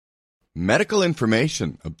Medical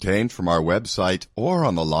information obtained from our website or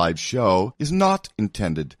on the live show is not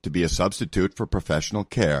intended to be a substitute for professional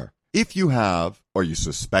care. If you have, or you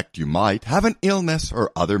suspect you might, have an illness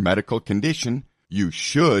or other medical condition, you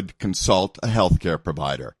should consult a healthcare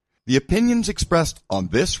provider. The opinions expressed on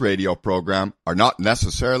this radio program are not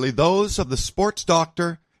necessarily those of the sports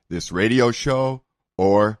doctor, this radio show,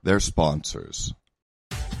 or their sponsors.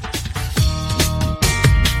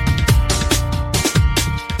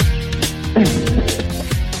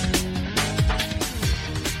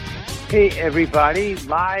 Hey, everybody,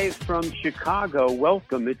 live from Chicago.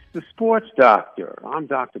 Welcome. It's the Sports Doctor. I'm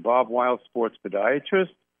Dr. Bob Weil, sports podiatrist.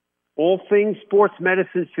 All things sports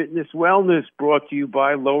medicine, fitness, wellness, brought to you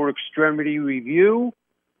by Lower Extremity Review,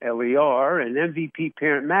 LER, and MVP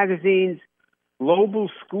Parent Magazine's Global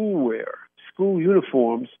Schoolwear, school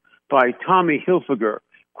uniforms by Tommy Hilfiger.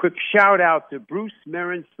 Quick shout-out to Bruce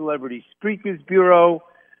Merrin, Celebrity Speakers Bureau.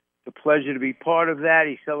 It's a pleasure to be part of that.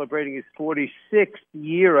 He's celebrating his 46th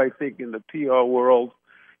year, I think, in the PR world.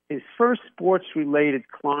 His first sports-related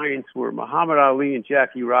clients were Muhammad Ali and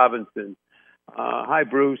Jackie Robinson. Hi,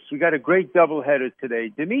 Bruce. We got a great doubleheader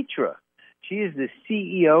today. Dimitra, she is the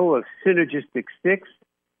CEO of Synergistic 6,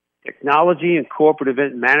 technology and corporate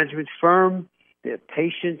event management firm. Their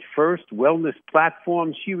patient-first wellness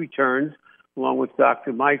platform. She returns, along with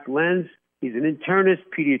Dr. Mike Lenz. He's an internist,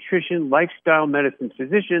 pediatrician, lifestyle medicine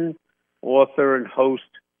physician, author, and host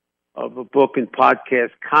of a book and podcast,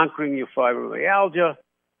 Conquering Your Fibromyalgia.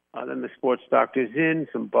 Then the sports doctor's in,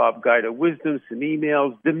 some Bob Guida wisdom, some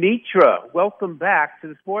emails. Dimitra, welcome back to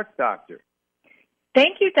the sports doctor.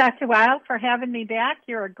 Thank you, Dr. Weil, for having me back.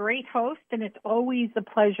 You're a great host, and it's always a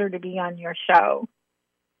pleasure to be on your show.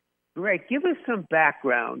 Great. Give us some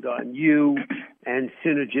background on you and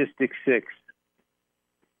Synergistic 6.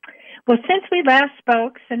 Well, since we last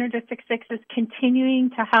spoke, Synergistic 6 is continuing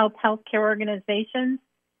to help healthcare organizations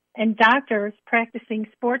and doctors practicing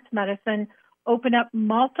sports medicine open up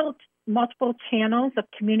multiple channels of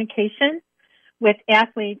communication with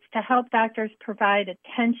athletes to help doctors provide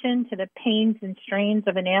attention to the pains and strains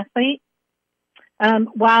of an athlete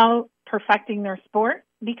while perfecting their sport.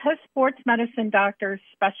 Because sports medicine doctors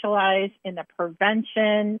specialize in the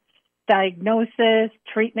prevention, diagnosis,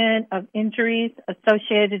 treatment of injuries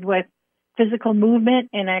associated with physical movement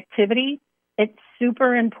and activity, it's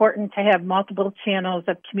super important to have multiple channels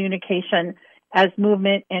of communication as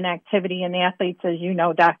movement and activity in athletes, as you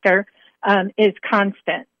know, doctor, is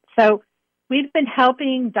constant. So we've been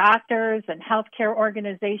helping doctors and healthcare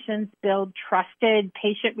organizations build trusted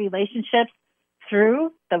patient relationships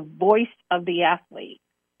through the voice of the athlete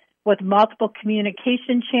with multiple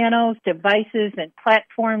communication channels, devices, and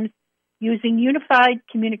platforms using unified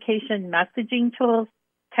communication messaging tools,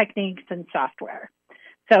 techniques, and software.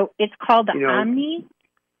 So it's called the Omni.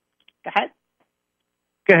 Go ahead.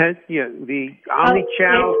 Go ahead. Yeah, the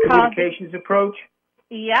omni-channel communications approach?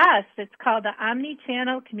 Yes, it's called the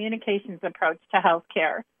omni-channel communications approach to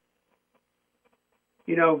healthcare.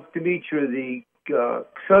 You know, Dimitra, the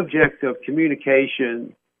subject of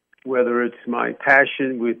communication, whether it's my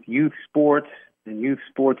passion with youth sports and youth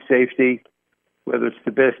sports safety, whether it's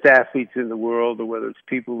the best athletes in the world or whether it's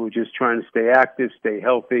people who are just trying to stay active, stay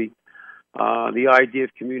healthy, the idea of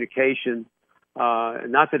communication,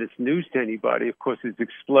 not that it's news to anybody. Of course, it's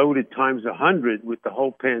exploded times 100 with the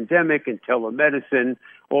whole pandemic and telemedicine,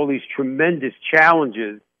 all these tremendous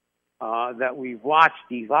challenges that we've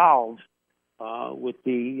watched evolve with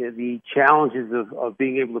the challenges of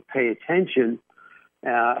being able to pay attention.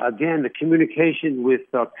 Again, the communication with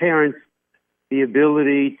parents, the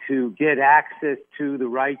ability to get access to the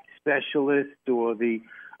right specialist or the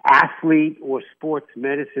athlete or sports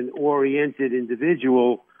medicine-oriented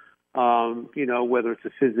individual, whether it's a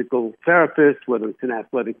physical therapist, whether it's an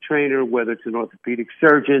athletic trainer, whether it's an orthopedic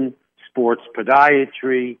surgeon, sports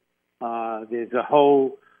podiatry. There's a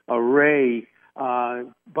whole array.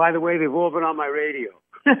 By the way, they've all been on my radio.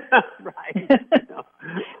 Right?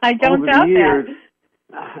 I don't doubt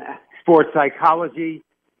that. Sports psychology,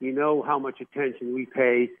 you know how much attention we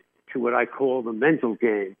pay to what I call the mental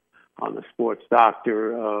game on the sports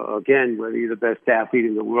doctor. Again, whether you're the best athlete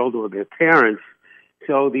in the world or their parents.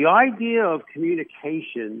 So the idea of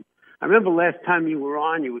communication, I remember last time you were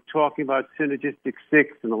on, you were talking about Synergistic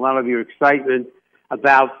 6 and a lot of your excitement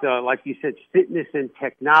about, like you said, fitness and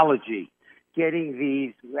technology, getting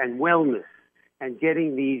these, and wellness, and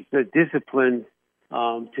getting these disciplines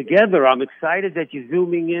together. I'm excited that you're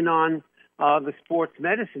zooming in on the sports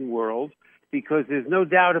medicine world, because there's no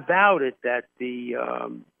doubt about it that the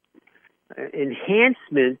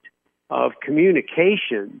enhancement of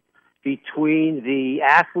communication between the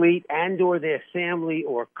athlete and or their family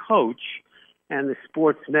or coach and the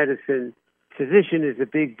sports medicine physician is a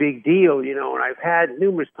big, big deal, you know, and I've had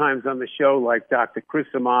numerous times on the show, like Dr. Chris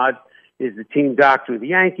Ahmad is the team doctor of the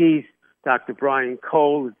Yankees, Dr. Brian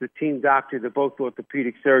Cole is the team doctor, they're both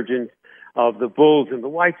orthopedic surgeons of the Bulls and the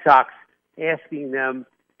White Sox, asking them,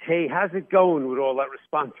 hey, how's it going with all that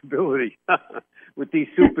responsibility with these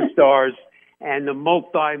superstars and the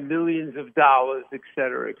multi-millions of dollars, et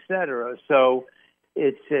cetera, et cetera. So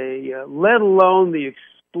it's let alone the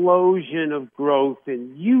explosion of growth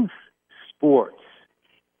in youth sports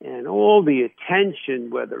and all the attention,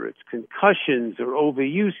 whether it's concussions or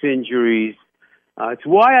overuse injuries. It's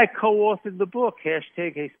why I co-authored the book,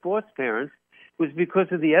 #Hey Sports Parents, was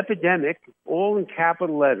because of the epidemic, all in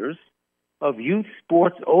capital letters, of youth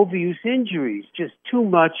sports overuse injuries. Just too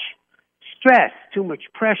much stress, too much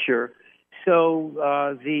pressure. So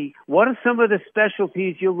what are some of the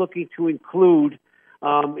specialties you're looking to include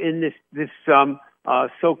in this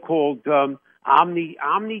so-called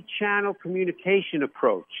omni-channel communication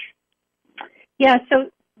approach? Yeah, so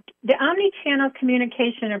the omni-channel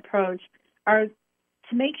communication approach are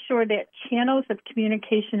to make sure that channels of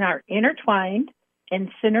communication are intertwined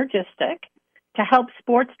and synergistic to help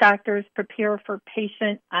sports doctors prepare for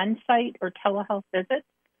patient on-site or telehealth visits,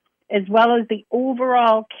 as well as the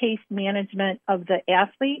overall case management of the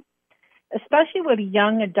athlete, especially with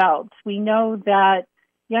young adults. We know that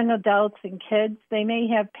young adults and kids, they may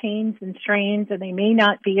have pains and strains, and they may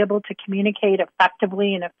not be able to communicate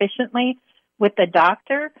effectively and efficiently with the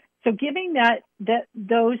doctor. So giving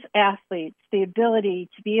those athletes the ability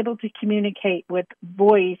to be able to communicate with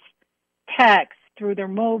voice, text, through their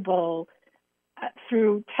mobile,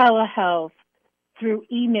 through telehealth, through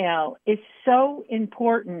email is so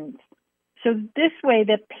important. So this way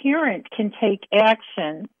the parent can take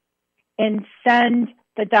action and send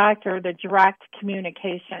the doctor the direct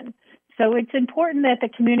communication. So it's important that the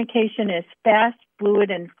communication is fast,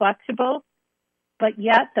 fluid, and flexible, but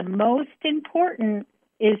yet the most important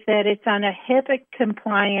is that it's on a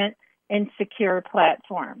HIPAA-compliant and secure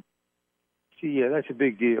platform. Yeah, that's a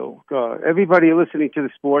big deal. Everybody listening to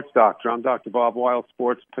the Sports Doctor, I'm Dr. Bob Weil,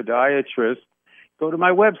 sports podiatrist. Go to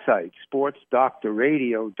my website,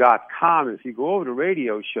 sportsdoctorradio.com. If you go over to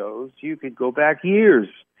radio shows, you could go back years.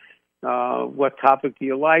 What topic do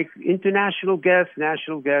you like? International guests,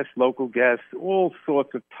 national guests, local guests, all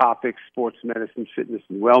sorts of topics, sports medicine, fitness,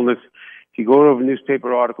 and wellness. If you go over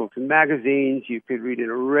newspaper articles and magazines, you could read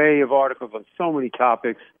an array of articles on so many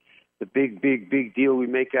topics. The big, big, big deal we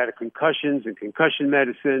make out of concussions and concussion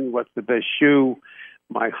medicine, what's the best shoe.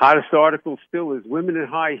 My hottest article still is Women in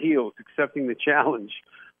High Heels, Accepting the Challenge.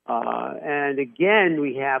 And again,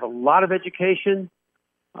 we have a lot of education,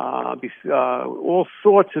 all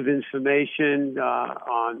sorts of information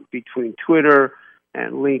on between Twitter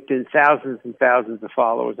and LinkedIn, thousands and thousands of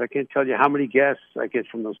followers. I can't tell you how many guests I get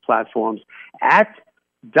from those platforms. At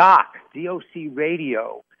DOC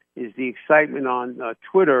Radio is the excitement on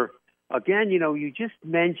Twitter. Again, you know, you just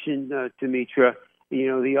mentioned, Dimitra, you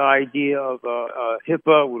know, the idea of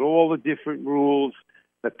HIPAA with all the different rules,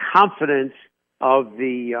 the confidence of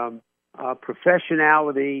the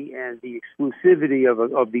professionality and the exclusivity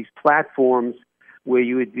of these platforms where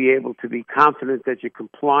you would be able to be confident that you're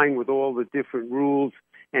complying with all the different rules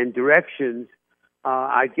and directions,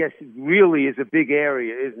 I guess it really is a big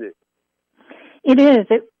area, isn't it? It is.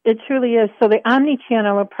 It truly is. So the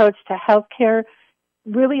omni-channel approach to healthcare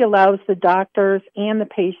really allows the doctors and the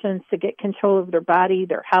patients to get control of their body,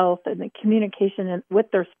 their health, and the communication with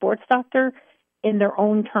their sports doctor in their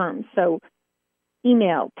own terms. So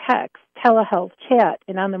email, text, telehealth, chat,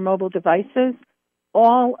 and on their mobile devices,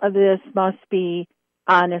 all of this must be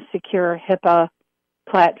on a secure HIPAA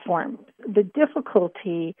platform. The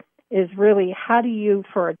difficulty is really how do you,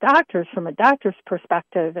 from a doctor's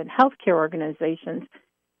perspective and healthcare organizations,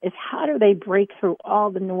 is how do they break through all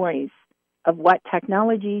the noise of what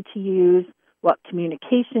technology to use, what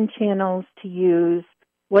communication channels to use,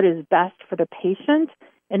 what is best for the patient,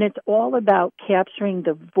 and it's all about capturing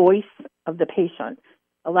the voice of the patient.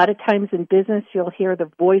 A lot of times in business, you'll hear the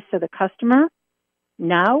voice of the customer.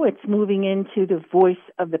 Now it's moving into the voice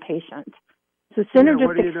of the patient. So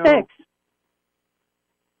Synergistic 6.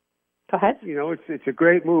 Go ahead. You know, it's a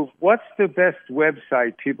great move. What's the best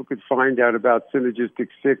website people could find out about Synergistic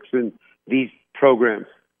 6 and these programs?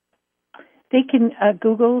 They can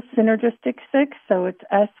Google Synergistic 6, so it's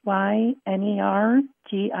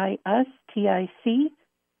SYNERGISTIC,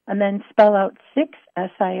 and then spell out 6,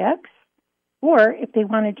 SIX. Or if they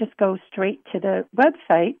want to just go straight to the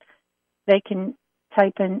website, they can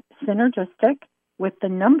type in Synergistic with the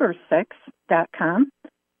number 6.com,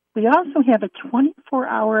 We also have a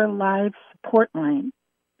 24-hour live support line.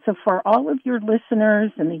 So for all of your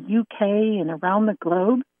listeners in the UK and around the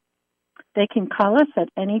globe, they can call us at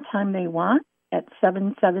any time they want at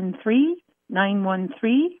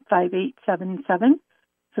 773-913-5877.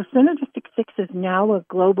 So Synergistic Six is now a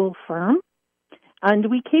global firm, and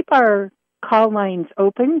we keep our call lines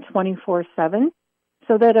open 24/7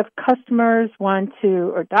 so that if customers want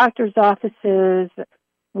to, or doctors' offices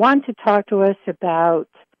want to talk to us about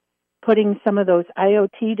putting some of those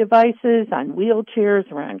IoT devices on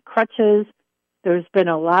wheelchairs or on crutches. There's been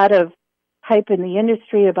a lot of hype in the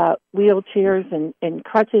industry about wheelchairs and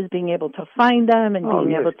crutches, being able to find them and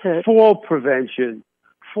being able to... Fall prevention.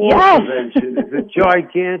 Prevention is a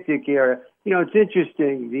gigantic area. You know, it's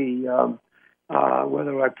interesting,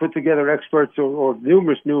 whether I put together experts or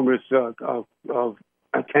numerous of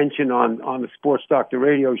attention on the Sports Doctor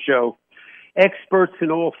radio show, experts in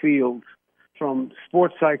all fields, from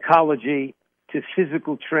sports psychology to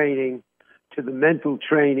physical training to the mental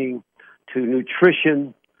training to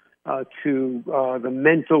nutrition to the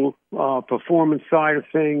mental performance side of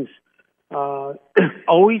things,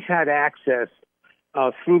 always had access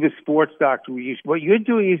through the Sports Doctor. What you're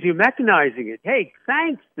doing is you're mechanizing it. Hey,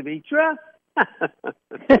 thanks, Dimitra.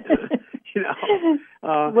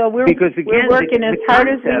 Well, we're working as hard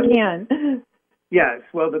as we can. Yes,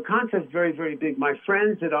 well, the concept's very, very big. My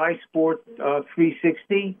friends at iSport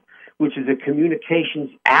 360, which is a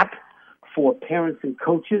communications app for parents and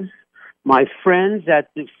coaches, my friends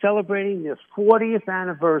that are celebrating their 40th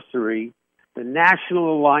anniversary, the National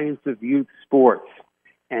Alliance of Youth Sports,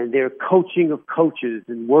 and their coaching of coaches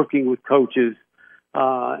and working with coaches,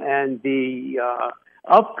 and the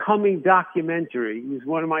upcoming documentary. He was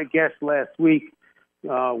one of my guests last week,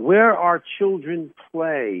 Where Our Children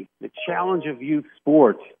Play, the Challenge of Youth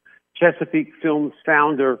Sports, Chesapeake Films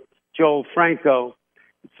founder Joel Franco.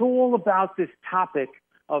 It's all about this topic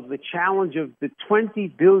of the challenge of the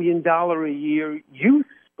 $20 billion a year youth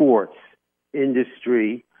sports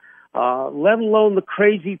industry, let alone the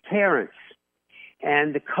crazy parents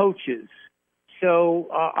and the coaches. So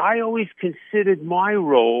I always considered my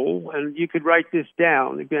role, and you could write this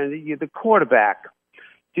down, again, you're the quarterback.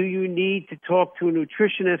 Do you need to talk to a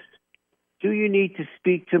nutritionist? Do you need to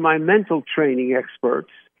speak to my mental training experts?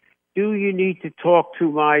 Do you need to talk to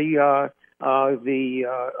my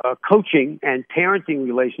coaching and parenting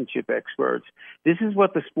relationship experts? This is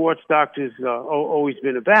what the Sports Doctor's always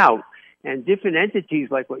been about. And different entities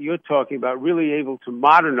like what you're talking about really able to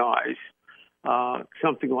modernize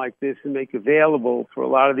something like this and make available for a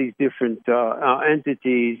lot of these different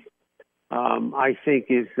entities, I think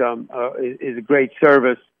is a great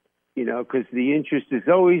service, you know, because the interest is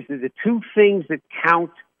always the two things that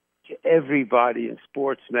count to everybody in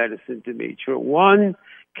sports medicine, Dimitra. One,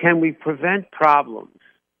 can we prevent problems?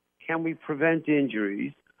 Can we prevent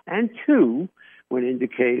injuries? And two, when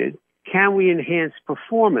indicated, can we enhance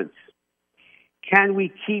performance? Can we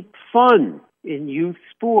keep fun in youth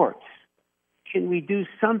sports? Can we do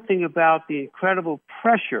something about the incredible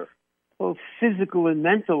pressure, both physical and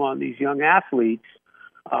mental, on these young athletes?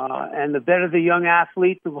 And the better the young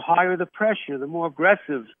athlete, the higher the pressure, the more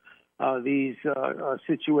aggressive these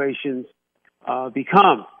situations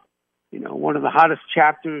become. You know, one of the hottest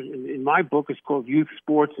chapters in my book is called Youth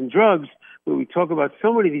Sports and Drugs, where we talk about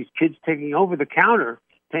so many of these kids taking over-the-counter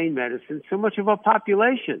pain medicine, so much of our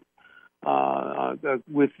population.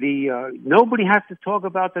 Nobody has to talk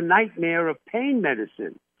about the nightmare of pain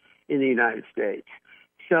medicine in the United States.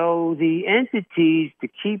 So the entities to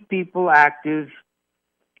keep people active,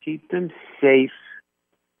 keep them safe,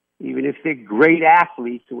 even if they're great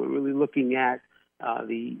athletes, so we're really looking at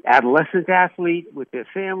the adolescent athlete with their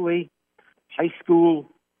family, high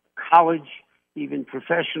school, college, even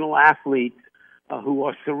professional athletes who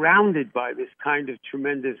are surrounded by this kind of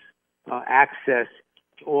tremendous access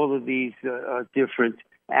to all of these different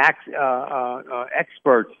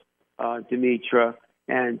experts, Dimitra.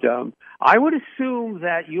 And I would assume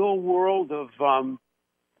that your world of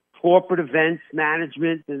corporate events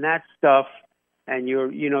management and that stuff, and your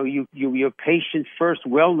patient first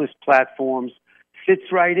wellness platforms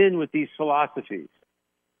fits right in with these philosophies.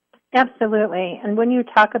 Absolutely. And when you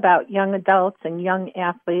talk about young adults and young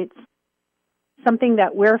athletes, something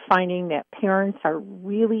that we're finding that parents are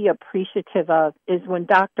really appreciative of is when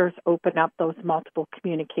doctors open up those multiple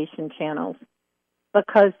communication channels,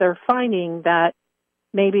 because they're finding that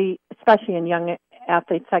maybe, especially in young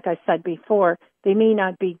athletes, like I said before, they may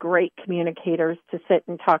not be great communicators to sit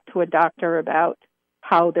and talk to a doctor about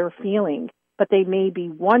how they're feeling, but they may be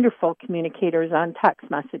wonderful communicators on text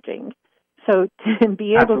messaging. So to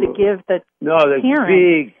be able to give the that's parents...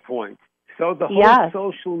 big point. So the whole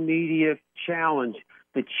social media challenge,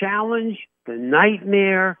 the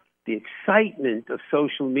nightmare, the excitement of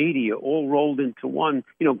social media all rolled into one,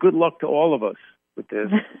 good luck to all of us with this,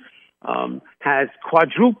 has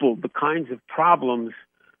quadrupled the kinds of problems.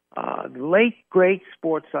 The late, great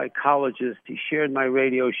sports psychologist, he shared my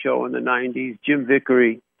radio show in the 90s, Jim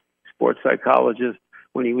Vickery, sports psychologist,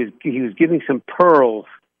 when he was giving some pearls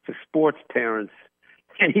to sports parents.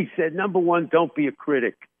 And he said, number one, don't be a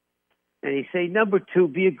critic. And he said, number two,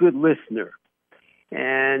 be a good listener.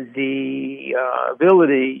 And the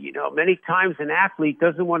ability, many times an athlete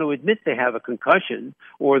doesn't want to admit they have a concussion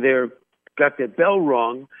or they're got their bell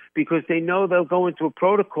rung because they know they'll go into a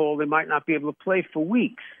protocol. They might not be able to play for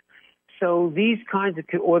weeks. So these kinds of,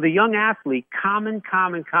 or the young athlete, common,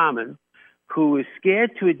 who is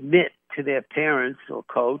scared to admit to their parents or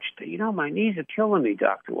coach that, my knees are killing me,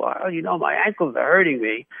 Dr. Weil. My ankles are hurting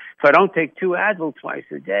me. So I don't take 2 Advil twice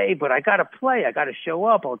a day, but I got to play. I got to show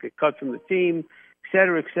up. I'll get cut from the team, et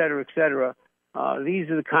cetera, et cetera, et cetera. These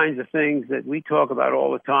are the kinds of things that we talk about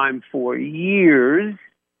all the time for years,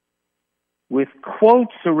 with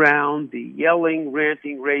quotes around the yelling,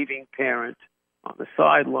 ranting, raving parent on the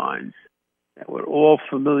sidelines that we're all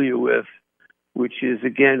familiar with, which is,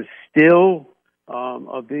 again, still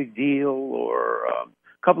a big deal. Or a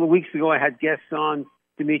couple of weeks ago, I had guests on,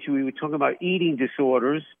 Dimitra. We were talking about eating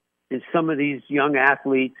disorders in some of these young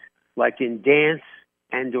athletes, like in dance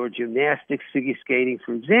and or gymnastics, figure skating,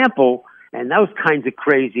 for example, and those kinds of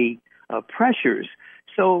crazy pressures.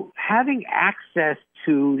 So having access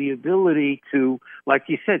to the ability to, like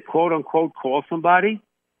you said, quote unquote, call somebody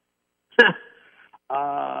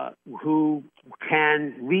who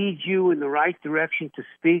can lead you in the right direction to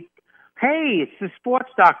speak. Hey, it's the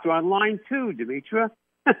sports doctor on line 2, Dimitra.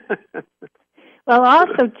 Well,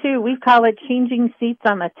 also, too, we call it changing seats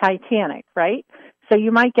on the Titanic, right? So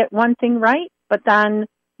you might get one thing right, but then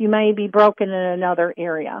you may be broken in another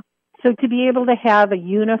area. So to be able to have a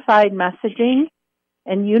unified messaging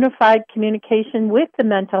and unified communication with the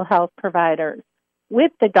mental health providers,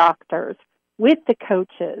 with the doctors, with the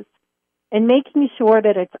coaches, and making sure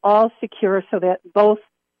that it's all secure so that both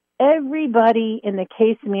everybody in the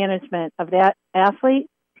case management of that athlete,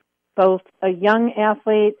 both a young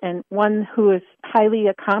athlete and one who is highly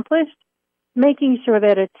accomplished, making sure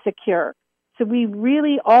that it's secure. So we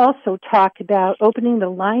really also talk about opening the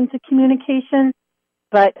lines of communication,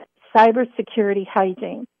 but cybersecurity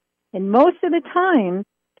hygiene. And most of the time,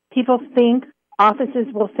 offices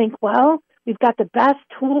will think, well, we've got the best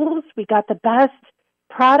tools, we got the best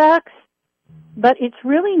products, but it's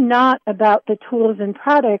really not about the tools and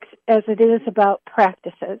products as it is about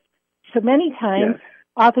practices. So many times,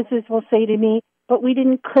 offices will say to me, but we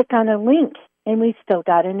didn't click on a link, and we still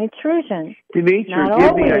got an intrusion. Dimitra,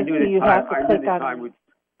 give me, I knew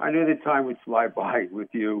the time would fly by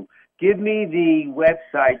with you. Give me the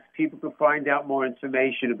website so people can find out more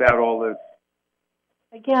information about all this.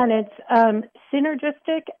 Again, it's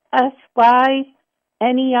Synergistic,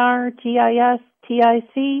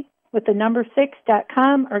 SYNERGISTIC, with the number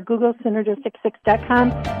 6.com, or Google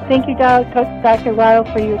Synergistic6.com. Thank you, Dr. Weil,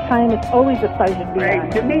 for your time. It's always a pleasure to be on.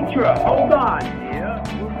 Dimitra, hold on, dear.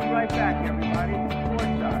 We'll be right back, everybody. It's Sports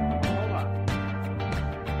Talk. Hold on.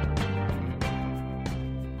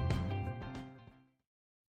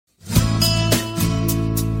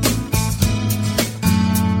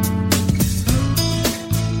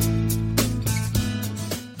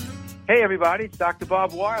 Hey, everybody, it's Dr.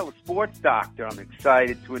 Bob Weil, a sports doctor. I'm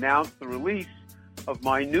excited to announce the release of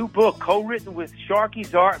my new book, co-written with Sharky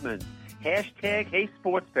Zartman,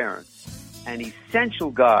 #HeySportsParents, an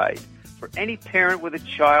essential guide for any parent with a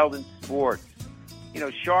child in sports.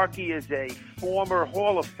 Sharky is a former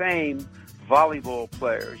Hall of Fame volleyball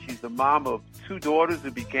player. She's the mom of 2 daughters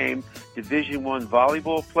who became Division I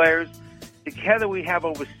volleyball players. Together, we have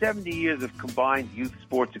over 70 years of combined youth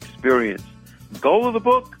sports experience. The goal of the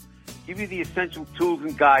book? Give you the essential tools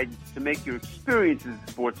and guidance to make your experience as a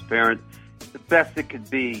sports parent the best it could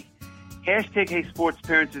be.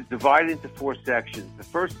 #HeySportsParents is divided into 4 sections. The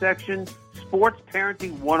first section, Sports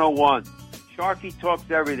Parenting 101. Sharky talks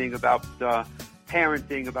everything about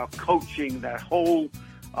parenting, about coaching, that whole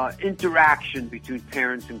interaction between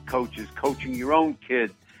parents and coaches, coaching your own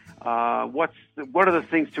kid. What are the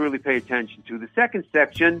things to really pay attention to? The second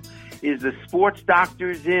section is the Sports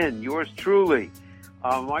Doctor's In, yours truly.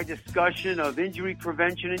 My discussion of injury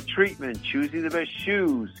prevention and treatment, choosing the best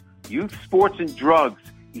shoes, youth sports and drugs,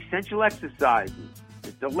 essential exercises,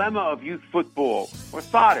 the dilemma of youth football,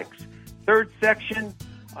 orthotics. Third section,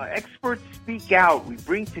 experts speak out. We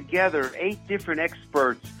bring together 8 different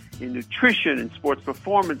experts in nutrition, in sports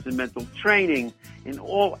performance, in mental training, in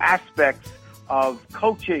all aspects of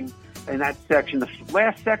coaching in that section. The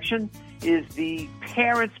last section is the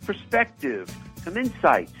parent's perspective, some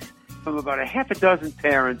insights from about a half a dozen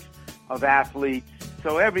parents of athletes.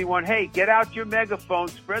 So everyone, hey, get out your megaphone,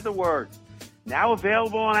 spread the word. Now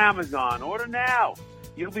available on Amazon. Order now.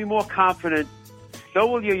 You'll be more confident. So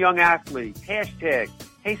will your young athlete. Hashtag,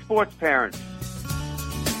 hey sports parents.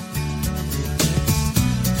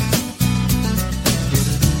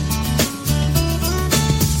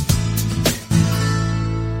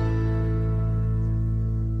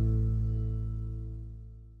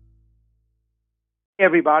 Hey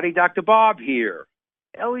everybody, Dr. Bob here.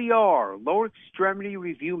 LER, Lower Extremity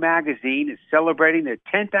Review Magazine, is celebrating their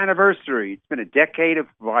 10th anniversary. It's been a decade of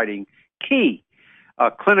providing key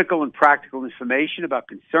clinical and practical information about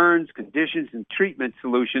concerns, conditions, and treatment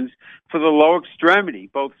solutions for the lower extremity,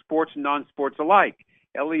 both sports and non-sports alike.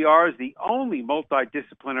 LER is the only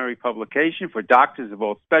multidisciplinary publication for doctors of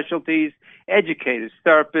all specialties, educators,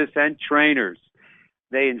 therapists, and trainers.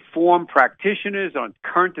 They inform practitioners on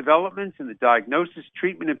current developments in the diagnosis,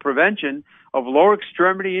 treatment, and prevention of lower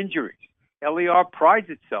extremity injuries. LER prides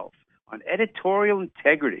itself on editorial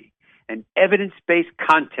integrity and evidence-based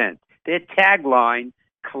content. Their tagline,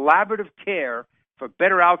 collaborative care for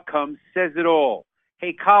better outcomes, says it all.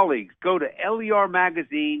 Hey, colleagues, go to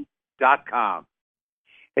lermagazine.com.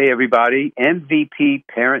 Hey, everybody, MVP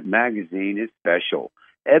Parent Magazine is special.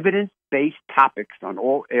 Evidence-based topics on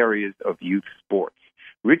all areas of youth sports.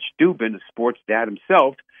 Rich Dubin, a sports dad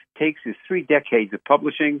himself, takes his 3 decades of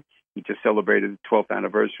publishing. He just celebrated the 12th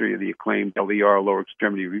anniversary of the acclaimed LER Lower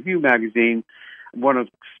Extremity Review magazine, one of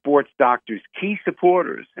Sports Doctor's key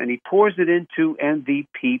supporters, and he pours it into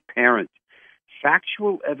MVP Parent.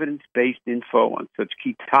 Factual, evidence-based info on such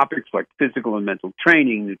key topics like physical and mental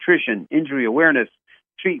training, nutrition, injury awareness,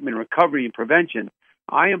 treatment, recovery, and prevention.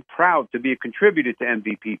 I am proud to be a contributor to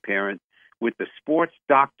MVP Parent with the Sports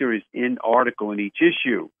Doctor is in article in each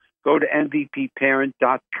issue. Go to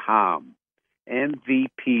mvpparent.com.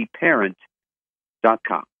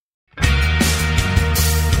 mvpparent.com.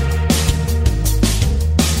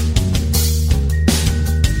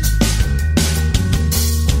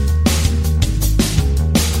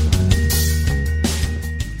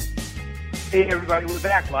 Hey, everybody, we're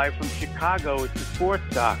back live from Chicago. It's the Sports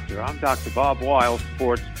Doctor. I'm Dr. Bob Weil,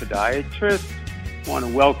 sports podiatrist. I want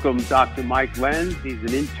to welcome Dr. Mike Lenz. He's an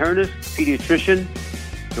internist, pediatrician,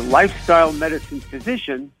 the lifestyle medicine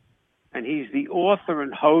physician, and he's the author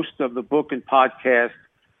and host of the book and podcast,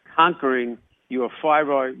 Conquering Your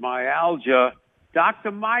Fibromyalgia.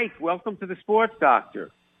 Dr. Mike, welcome to the Sports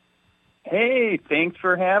Doctor. Hey, thanks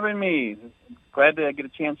for having me. Glad to get a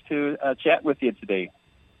chance to chat with you today.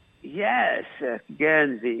 Yes,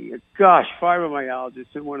 again, fibromyalgia has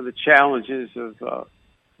been one of the challenges of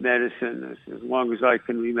medicine as long as I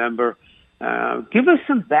can remember. Give us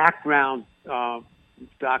some background,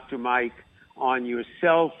 Dr. Mike, on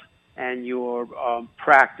yourself and your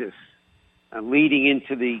practice leading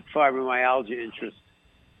into the fibromyalgia interest.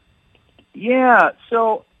 Yeah,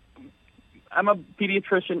 so I'm a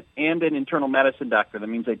pediatrician and an internal medicine doctor. That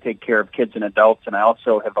means I take care of kids and adults, and I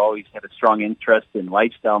also have always had a strong interest in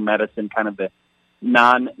lifestyle medicine, kind of the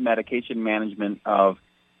non-medication management of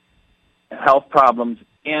health problems,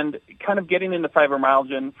 and kind of getting into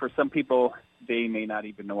fibromyalgia. And for some people, they may not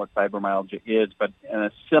even know what fibromyalgia is, but on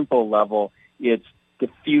a simple level, it's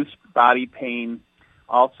diffuse body pain.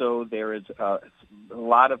 Also, there is a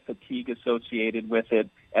lot of fatigue associated with it,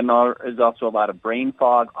 and there is also a lot of brain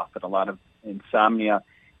fog, often a lot of insomnia.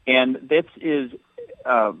 And this is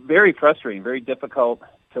very frustrating, very difficult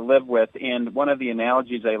to live with. And one of the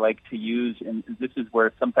analogies I like to use, and this is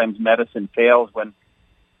where sometimes medicine fails, when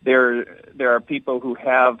there are people who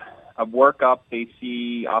have a workup, they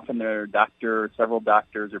see often their doctor, several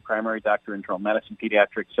doctors, their primary doctor, internal medicine,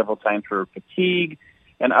 pediatrics, several times for fatigue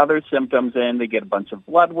and other symptoms, and they get a bunch of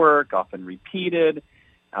blood work, often repeated,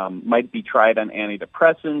 might be tried on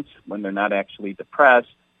antidepressants when they're not actually depressed.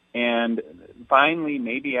 And finally,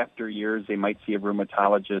 maybe after years, they might see a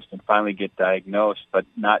rheumatologist and finally get diagnosed, but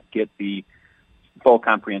not get the full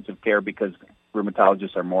comprehensive care because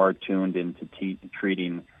rheumatologists are more tuned into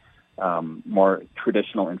treating more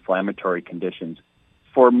traditional inflammatory conditions.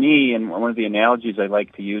 For me, and one of the analogies I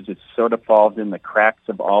like to use, it sort of falls in the cracks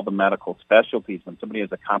of all the medical specialties. When somebody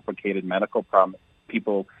has a complicated medical problem,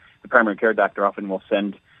 the primary care doctor often will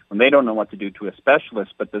send, when they don't know what to do, to a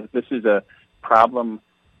specialist, but this is a problem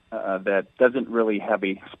that doesn't really have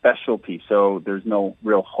a specialty, so there's no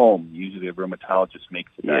real home. Usually a rheumatologist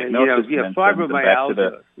makes the diagnosis.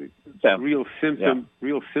 Fibromyalgia, real symptom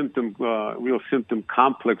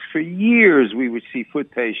complex. For years, we would see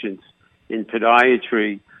foot patients in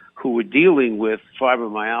podiatry who were dealing with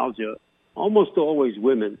fibromyalgia, almost always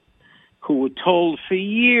women, who were told for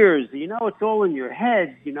years, it's all in your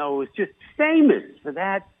head. It's just famous for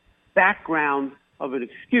that background of an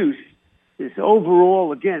excuse. This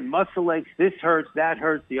overall, again, muscle aches, this hurts, that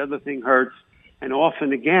hurts, the other thing hurts. And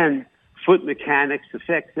often, again, foot mechanics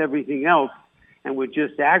affects everything else and would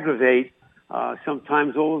just aggravate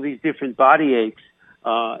sometimes all of these different body aches,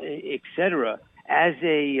 et cetera. As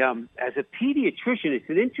a pediatrician, it's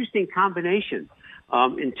an interesting combination.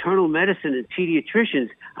 Internal medicine and pediatricians,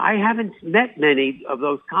 I haven't met many of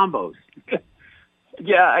those combos.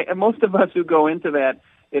 Most of us who go into that,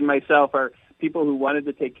 and myself, are people who wanted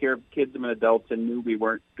to take care of kids and adults and knew we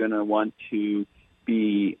weren't going to want to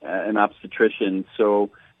be an obstetrician.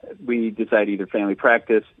 So we decided either family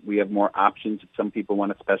practice. We have more options. If some people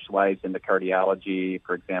want to specialize into cardiology,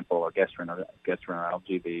 for example, or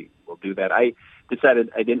gastroenterology, they will do that. I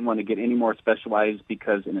decided I didn't want to get any more specialized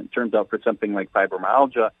because, and it turns out for something like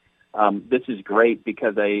fibromyalgia, this is great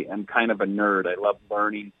because I am kind of a nerd. I love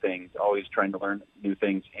learning things, always trying to learn new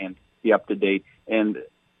things and be up to date. And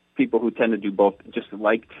people who tend to do both just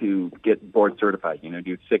like to get board certified,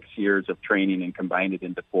 do 6 years of training and combine it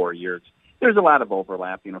into 4 years. There's a lot of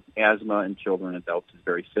overlap. Asthma in children and adults is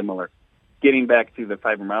very similar. Getting back to the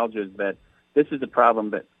fibromyalgia is that this is a problem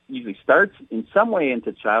that usually starts in some way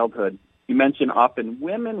into childhood. You mentioned often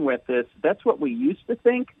women with this. That's what we used to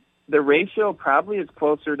think. The ratio probably is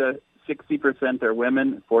closer to 60% are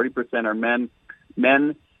women, 40% are men.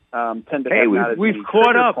 Men tend to have not as many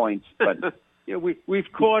trigger points, but yeah,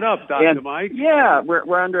 we've caught up, Dr. Mike. Yeah,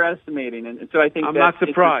 we're underestimating, and so I think I'm not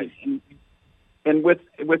surprised. And with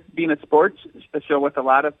being a sports show with a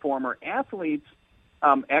lot of former athletes,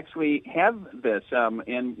 actually have this,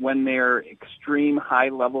 and when their extreme high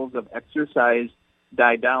levels of exercise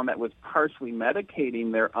die down, that was partially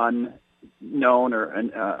medicating their unknown or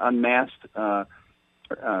unmasked or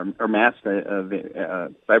masked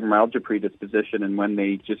fibromyalgia predisposition, and when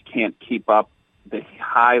they just can't keep up the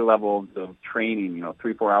high levels of training,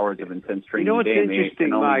 3-4 hours of intense training. What's interesting,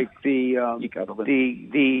 Mike? The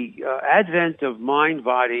advent of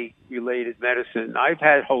mind-body related medicine. I've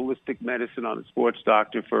had holistic medicine on a sports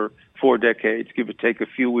doctor for 4 decades, give or take a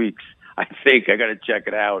few weeks. I think I got to check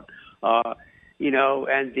it out.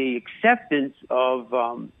 And the acceptance of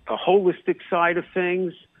the holistic side of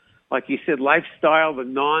things, like you said, lifestyle, the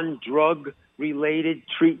non-drug related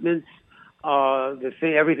treatments.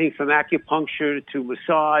 Everything from acupuncture to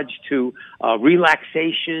massage to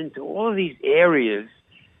relaxation to all of these areas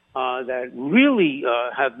that really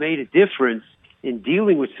have made a difference in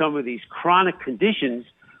dealing with some of these chronic conditions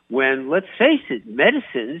when, let's face it,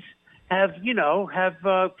 medicines have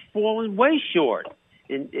fallen way short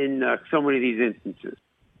in so many of these instances.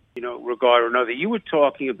 Regard or another. You were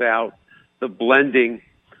talking about the blending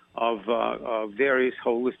of various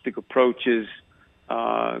holistic approaches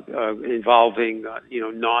involving,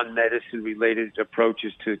 non-medicine related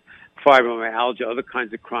approaches to fibromyalgia, other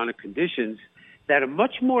kinds of chronic conditions that are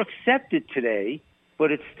much more accepted today, but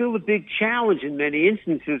it's still a big challenge in many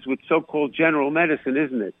instances with so-called general medicine,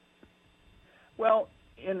 isn't it? Well,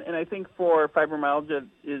 and I think for fibromyalgia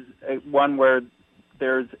is one where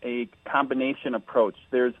there's a combination approach.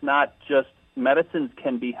 There's not just medicines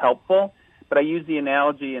can be helpful, but I use the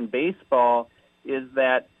analogy in baseball is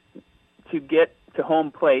that to get to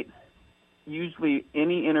home plate, usually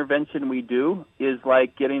any intervention we do is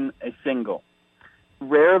like getting a single.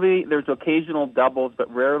 Rarely, there's occasional doubles,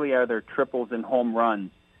 but rarely are there triples and home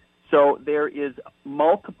runs. So there is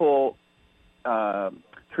multiple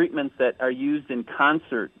treatments that are used in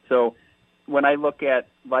concert. So when I look at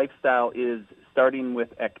lifestyle is starting with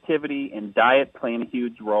activity and diet playing a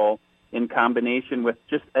huge role in combination with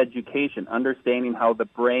just education, understanding how the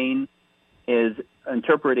brain is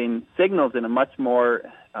interpreting signals in a much more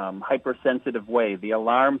hypersensitive way. The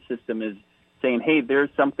alarm system is saying, hey, there's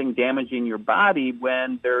something damaging your body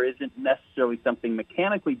when there isn't necessarily something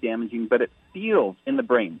mechanically damaging, but it feels in the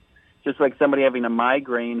brain. Just like somebody having a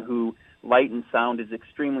migraine who light and sound is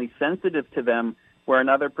extremely sensitive to them, where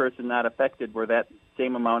another person not affected, where that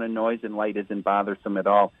same amount of noise and light isn't bothersome at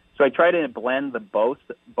all. So I try to blend both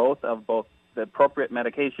the appropriate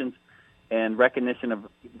medications and recognition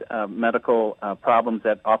of medical problems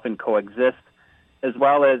that often coexist, as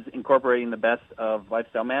well as incorporating the best of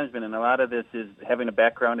lifestyle management. And a lot of this is having a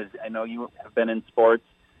background, as I know you have been in sports,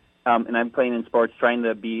 and I'm playing in sports, trying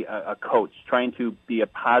to be a coach, trying to be a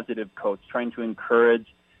positive coach, trying to encourage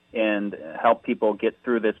and help people get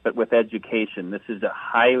through this, but with education. This is a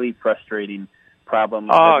highly frustrating problem.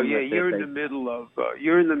 Oh living yeah, with you're it. in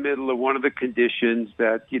the middle of one of the conditions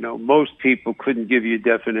that most people couldn't give you a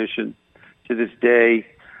definition to this day.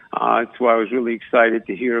 That's why I was really excited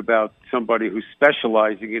to hear about somebody who's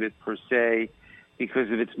specializing in it per se,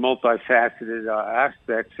 because of its multifaceted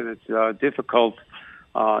aspects and its difficult.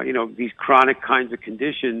 These chronic kinds of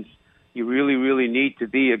conditions, you really, really need to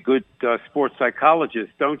be a good sports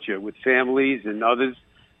psychologist, don't you, with families and others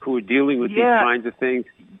who are dealing with these kinds of things.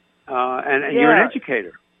 And you're an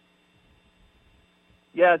educator.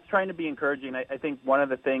 Yeah, it's trying to be encouraging. I think one of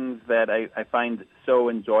the things that I find so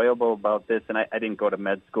enjoyable about this, and I didn't go to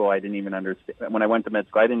med school. I didn't even understand. When I went to med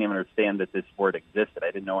school, I didn't even understand that this sport existed.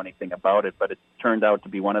 I didn't know anything about it, but it turned out to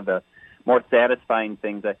be one of the more satisfying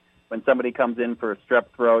things. When somebody comes in for a strep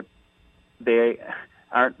throat, they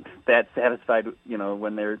aren't that satisfied,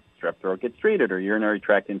 when their strep throat gets treated or urinary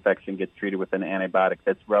tract infection gets treated with an antibiotic.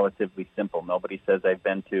 That's relatively simple. Nobody says I've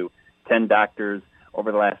been to 10 doctors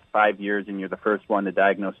over the last 5 years, and you're the first one to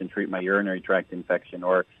diagnose and treat my urinary tract infection,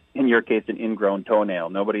 or in your case, an ingrown toenail.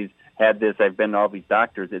 Nobody's had this. I've been to all these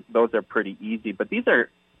doctors. Those are pretty easy, but these are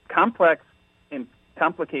complex and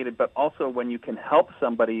complicated, but also when you can help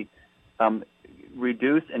somebody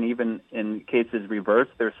reduce and even in cases reverse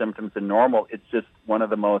their symptoms to normal, it's just one of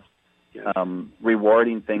the most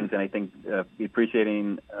rewarding things, and I think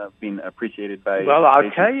being appreciated by. Well,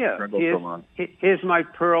 I'll tell you, here's my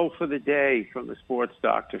pearl for the day from the sports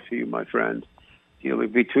doctor for you, my friend.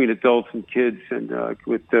 Dealing between adults and kids and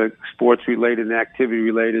with sports-related and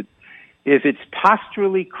activity-related. If it's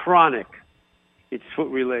posturally chronic, it's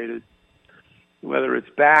foot-related. Whether it's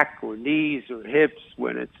back or knees or hips,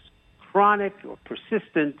 when it's chronic or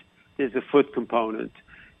persistent, there's a foot component.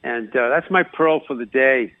 And that's my pearl for the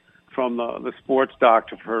day from the sports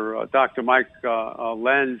doctor, for Dr. Mike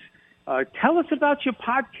Lenz. Tell us about your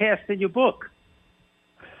podcast and your book.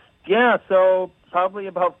 Yeah, so probably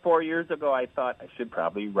about 4 years ago, I thought I should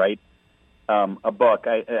probably write a book.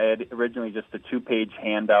 I had originally just a 2-page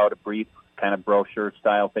handout, a brief kind of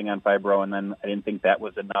brochure-style thing on fibro, and then I didn't think that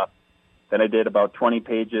was enough. Then I did about 20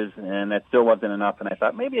 pages, and that still wasn't enough, and I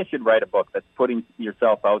thought maybe I should write a book that's putting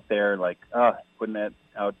yourself out there, putting that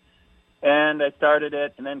out. And I started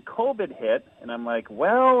it, and then COVID hit, and I'm like,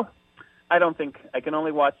 well, I don't think I can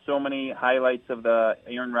only watch so many highlights of the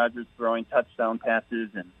Aaron Rodgers throwing touchdown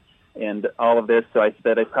passes and all of this. So I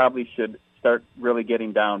said I probably should start really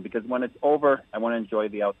getting down, because when it's over, I want to enjoy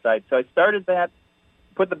the outside. So I started that,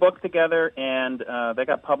 put the book together, and that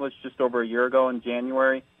got published just over a year ago in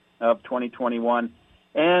January of 2021.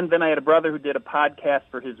 And then I had a brother who did a podcast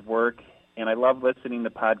for his work, and I love listening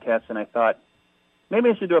to podcasts, and I thought, maybe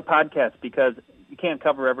I should do a podcast, because you can't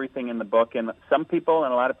cover everything in the book. And some people,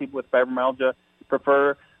 and a lot of people with fibromyalgia,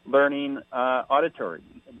 prefer learning auditory,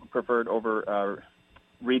 preferred over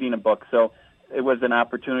reading a book. So it was an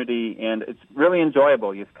opportunity, and it's really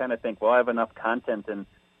enjoyable. You kind of think, well, I have enough content, and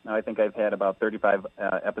now I think I've had about 35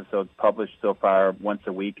 episodes published so far once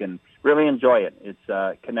a week, and really enjoy it.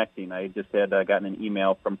 It's connecting. I just had gotten an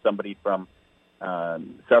email from somebody from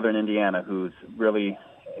Southern Indiana who's really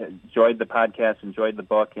enjoyed the podcast, enjoyed the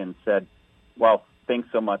book, and said, well, thanks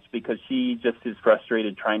so much, because she just is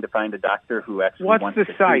frustrated trying to find a doctor who actually wants to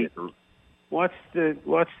treat it. What's the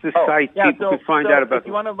site people can find out about? If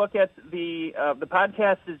you want to look at the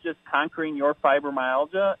podcast is just Conquering Your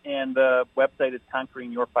Fibromyalgia, and the website is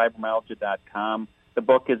conqueringyourfibromyalgia.com. The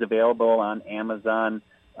book is available on Amazon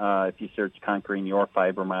if you search Conquering Your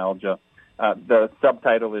Fibromyalgia. The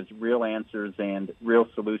subtitle is Real Answers and Real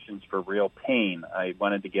Solutions for Real Pain. I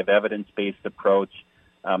wanted to give evidence-based approach,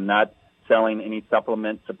 not selling any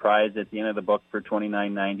supplement surprise at the end of the book for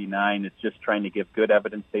 $29.99. It's just trying to give good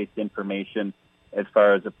evidence-based information as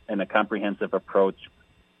far as in a comprehensive approach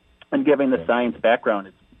and giving the science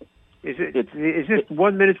background. Is this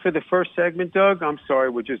 1 minute for the first segment, Doug? I'm sorry,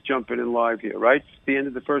 we're just jumping in live here, right? It's the end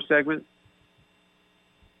of the first segment?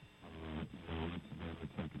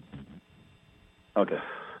 Okay.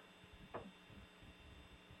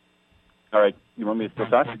 All right. You want me to still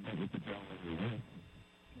talk?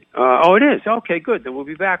 It is. Okay, good. Then we'll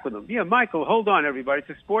be back with them. Yeah, Michael, hold on, everybody. It's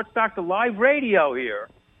a Sports Doctor Live Radio here.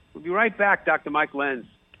 We'll be right back, Dr. Mike Lenz.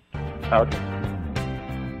 Okay.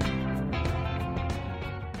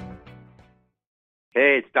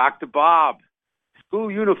 Hey, it's Dr. Bob.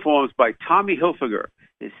 School uniforms by Tommy Hilfiger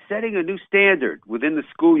is setting a new standard within the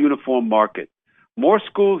school uniform market. More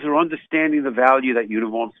schools are understanding the value that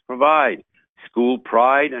uniforms provide, school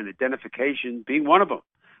pride and identification being one of them.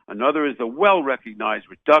 Another is the well-recognized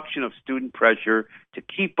reduction of student pressure to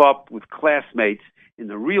keep up with classmates in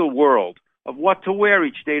the real world of what to wear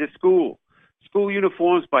each day to school. School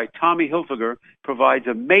Uniforms by Tommy Hilfiger provides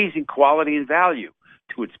amazing quality and value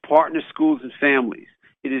to its partner schools and families.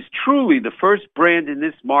 It is truly the first brand in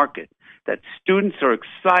this market that students are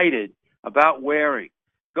excited about wearing.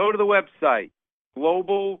 Go to the website,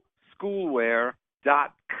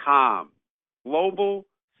 globalschoolwear.com.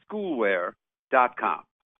 globalschoolwear.com.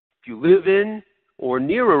 If you live in or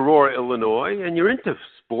near Aurora, Illinois, and you're into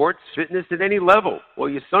sports, fitness at any level, or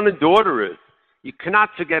your son and daughter is, you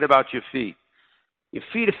cannot forget about your feet. Your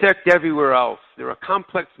feet affect everywhere else. There are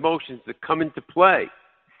complex motions that come into play,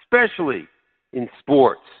 especially in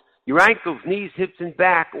sports. Your ankles, knees, hips, and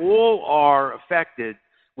back all are affected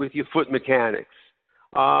with your foot mechanics.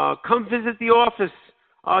 Come visit the office,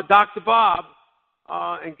 Dr. Bob,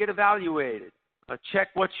 and get evaluated. Check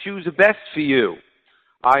what shoes are best for you.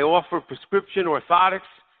 I offer prescription orthotics,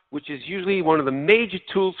 which is usually one of the major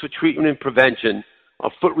tools for treatment and prevention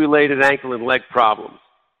of foot-related ankle and leg problems.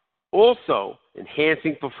 Also,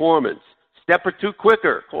 enhancing performance. Step or two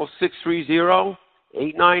quicker. Call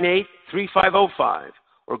 630-898-3505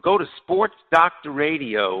 or go to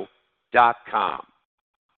sportsdoctorradio.com.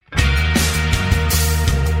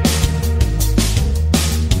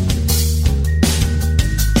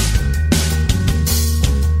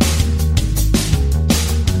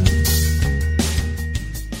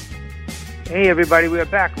 Hey, everybody, we are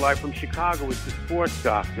back live from Chicago with the Sports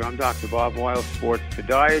Doctor. I'm Dr. Bob Weil, sports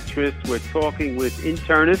podiatrist. We're talking with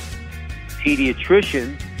internist,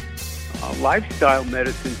 pediatrician, lifestyle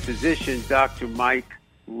medicine physician, Dr. Mike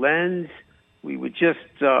Lenz. We were just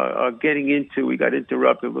we got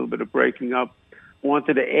interrupted, a little bit of breaking up.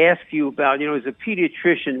 Wanted to ask you about, as a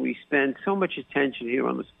pediatrician, we spend so much attention here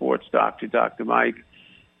on the Sports Doctor, Dr. Mike,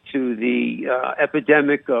 to the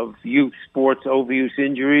epidemic of youth sports overuse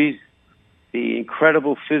injuries, the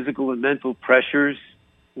incredible physical and mental pressures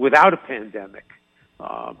without a pandemic,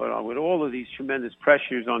 but with all of these tremendous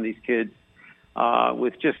pressures on these kids,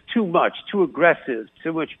 with just too aggressive,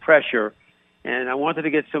 too much pressure. And I wanted to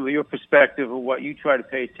get some of your perspective on what you try to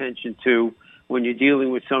pay attention to when you're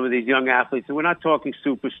dealing with some of these young athletes. And we're not talking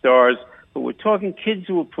superstars, but we're talking kids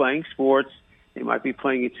who are playing sports. They might be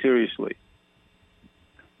playing it seriously.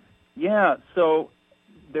 Yeah, so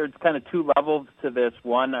there's kind of two levels to this.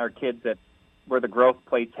 One are kids where the growth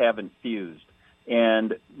plates haven't fused.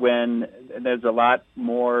 And when there's a lot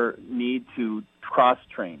more need to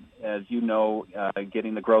cross-train, as you know,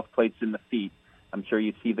 getting the growth plates in the feet. I'm sure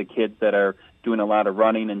you see the kids that are doing a lot of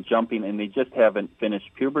running and jumping, and they just haven't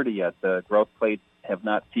finished puberty yet. The growth plates have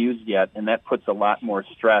not fused yet, and that puts a lot more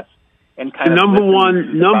stress. And kind of number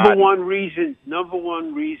one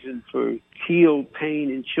reason for heel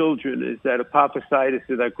pain in children is that apophysitis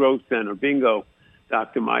of that growth center. Bingo,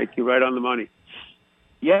 Dr. Mike, you're right on the money.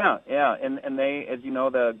 Yeah, and they, as you know,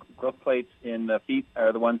 the growth plates in the feet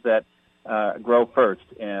are the ones that grow first,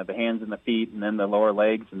 the hands and the feet, and then the lower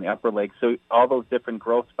legs and the upper legs. So all those different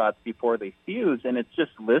growth spots before they fuse, and it's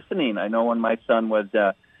just listening. I know when my son was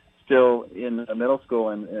still in middle school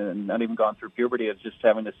and not even gone through puberty, I was just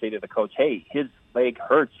having to say to the coach, hey, his leg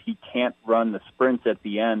hurts. He can't run the sprints at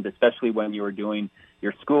the end, especially when you were doing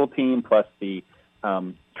your school team plus the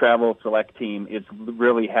travel select team. It's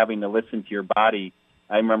really having to listen to your body.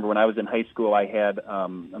 I remember when I was in high school, I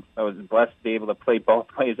was blessed to be able to play both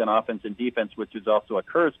ways on offense and defense, which is also a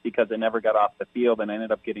curse because I never got off the field, and I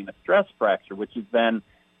ended up getting a stress fracture, which is then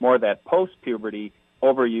more that post-puberty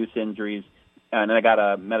overuse injuries, and I got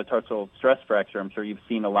a metatarsal stress fracture. I'm sure you've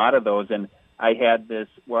seen a lot of those, and I had this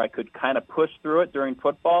where I could kind of push through it during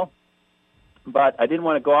football, but I didn't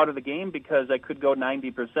want to go out of the game because I could go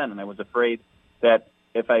 90%, and I was afraid that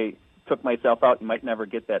if I took myself out, you might never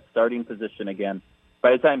get that starting position again.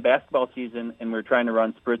 By the time basketball season and we were trying to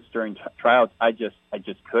run sprints during tryouts, I just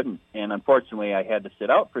couldn't. And unfortunately, I had to sit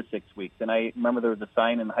out for 6 weeks. And I remember there was a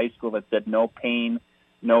sign in high school that said no pain,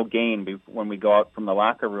 no gain when we go out from the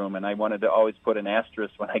locker room. And I wanted to always put an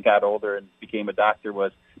asterisk when I got older and became a doctor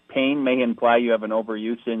was pain may imply you have an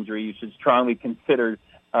overuse injury. You should strongly consider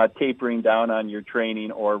tapering down on your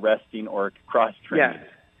training or resting or cross-training.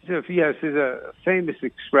 Yes, there's a famous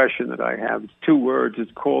expression that I have. It's 2 words.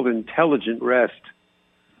 It's called intelligent rest.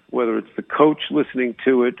 Whether it's the coach listening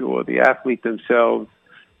to it or the athlete themselves,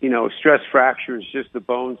 stress fracture is just the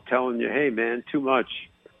bones telling you, hey, man, too much.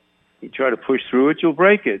 You try to push through it, you'll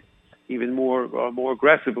break it even more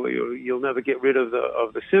aggressively, or you'll never get rid of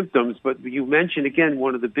the symptoms. But you mentioned, again,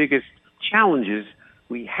 one of the biggest challenges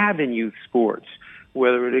we have in youth sports,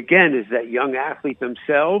 whether it, again, is that young athlete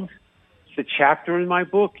themselves. It's a chapter in my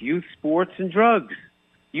book, Youth Sports and Drugs.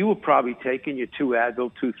 You were probably taking your 2 Advil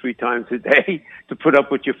 2-3 times a day to put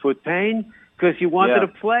up with your foot pain because you wanted to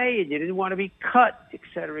play and you didn't want to be cut, et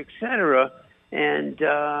cetera, et cetera. And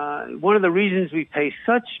one of the reasons we pay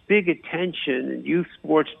such big attention in youth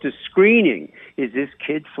sports to screening is this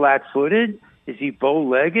kid flat-footed? Is he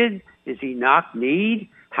bow-legged? Is he knock-kneed?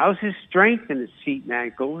 How's his strength in his feet and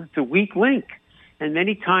ankles? It's a weak link. And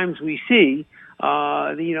many times we see,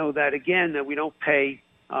 that again, that we don't pay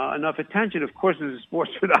enough attention. Of course, as a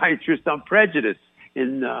sports podiatrist, I'm prejudiced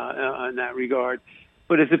in that regard.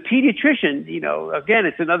 But as a pediatrician, again,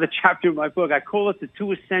 it's another chapter of my book. I call it the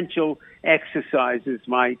 2 essential exercises,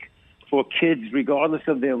 Mike, for kids, regardless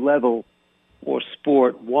of their level or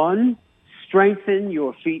sport. 1, strengthen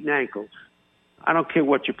your feet and ankles. I don't care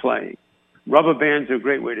what you're playing. Rubber bands are a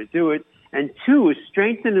great way to do it. And 2 is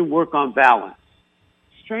strengthen and work on balance.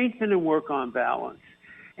 Strengthen and work on balance.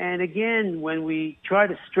 And again, when we try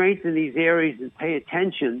to strengthen these areas and pay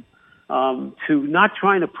attention to not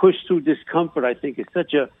trying to push through discomfort, I think is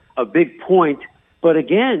such a big point. But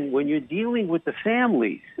again, when you're dealing with the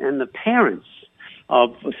families and the parents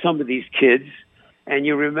of some of these kids, and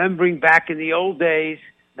you're remembering back in the old days,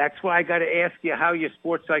 that's why I got to ask you how your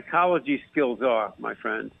sports psychology skills are, my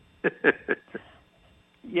friend.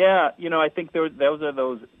 Yeah, I think those are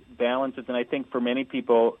those balances, and I think for many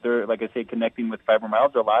people, they're, like I say, connecting with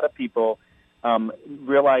fibromyalgia, a lot of people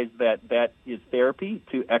realize that is therapy,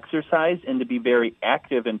 to exercise and to be very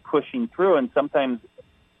active and pushing through, and sometimes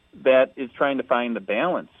that is trying to find the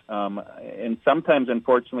balance. And sometimes,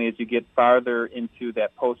 unfortunately, as you get farther into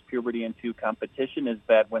that post-puberty into competition, is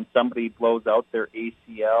that when somebody blows out their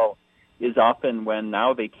ACL is often when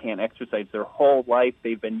now they can't exercise their whole life.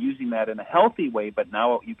 They've been using that in a healthy way, but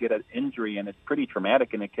now you get an injury, and it's pretty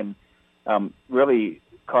traumatic, and it can really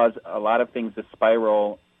cause a lot of things to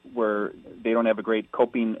spiral where they don't have a great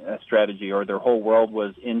coping strategy, or their whole world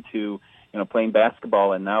was into playing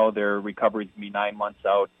basketball, and now their recovery can be 9 months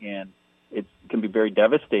out, and it can be very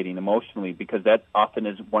devastating emotionally, because that often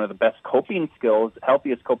is one of the best coping skills,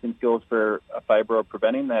 healthiest coping skills for a fibro,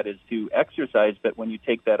 preventing that, is to exercise. But when you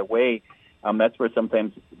take that away, that's where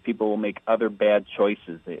sometimes people will make other bad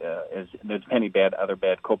choices. As there's many other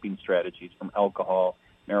bad coping strategies, from alcohol,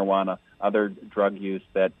 marijuana, other drug use,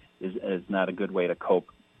 that is not a good way to cope.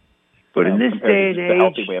 But in this day and age, a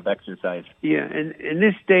healthy way of exercise. Yeah, and in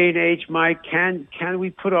this day and age, Mike, can we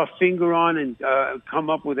put our finger on and come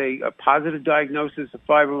up with a positive diagnosis of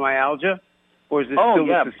fibromyalgia, or is it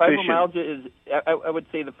still a suspicion? Fibromyalgia is. I would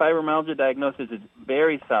say the fibromyalgia diagnosis is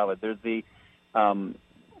very solid. There's the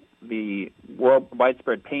World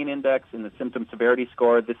Widespread Pain Index and the Symptom Severity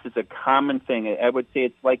Score. This is a common thing. I would say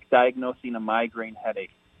it's like diagnosing a migraine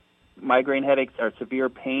headache. Migraine headaches are severe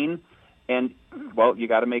pain. And, well, you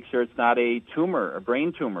got to make sure it's not a tumor, a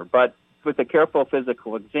brain tumor. But with a careful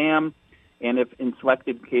physical exam, and if in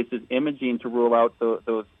selected cases imaging to rule out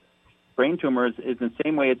those brain tumors, is the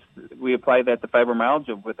same way we apply that to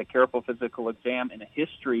fibromyalgia, with a careful physical exam and a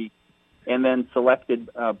history, and then selected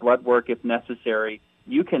blood work if necessary.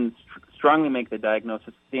 You can strongly make the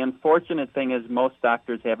diagnosis. The unfortunate thing is most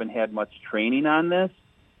doctors haven't had much training on this,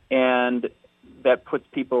 and that puts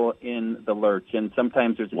people in the lurch, and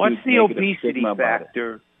sometimes there's a What's huge the obesity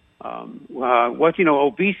factor?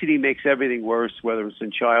 Obesity makes everything worse, whether it's in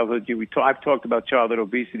childhood. I've talked about childhood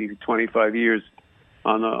obesity for 25 years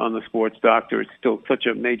on the Sports Doctor. It's still such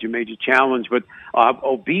a major challenge, but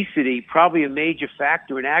obesity probably a major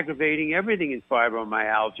factor in aggravating everything in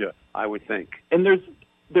fibromyalgia, I would think. And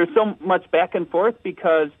there's so much back and forth,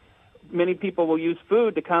 because many people will use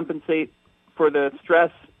food to compensate for the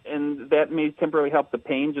stress, and that may temporarily help the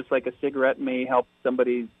pain, just like a cigarette may help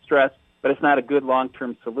somebody's stress, but it's not a good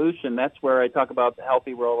long-term solution. That's where I talk about the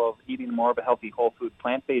healthy role of eating more of a healthy whole food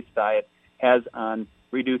plant-based diet has on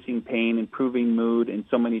reducing pain, improving mood in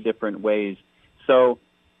so many different ways. So,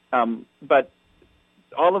 but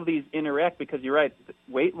all of these interact, because you're right,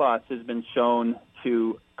 weight loss has been shown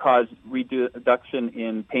to cause reduction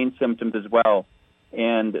in pain symptoms as well.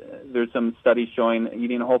 And there's some studies showing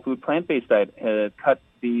eating a whole food plant-based diet cut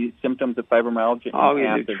the symptoms of fibromyalgia in half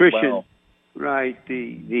nutrition, as well. Right,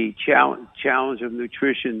 the challenge of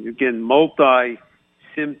nutrition. Again,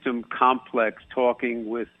 multi-symptom complex, talking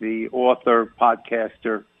with the author,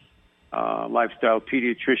 podcaster, lifestyle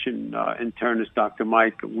pediatrician, internist, Dr.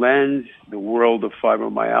 Mike Lenz, The World of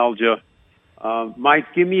Fibromyalgia. Mike,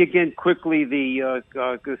 give me again quickly the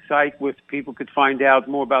site where people could find out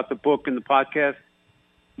more about the book and the podcast.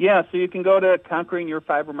 Yeah, so you can go to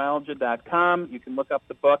conqueringyourfibromyalgia.com. You can look up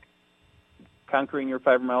the book, Conquering Your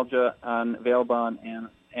Fibromyalgia, available on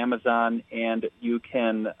Amazon, and you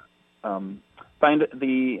can find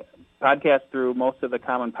the podcast through most of the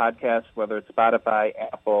common podcasts, whether it's Spotify,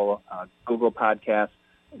 Apple, Google Podcasts.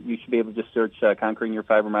 You should be able to just search Conquering Your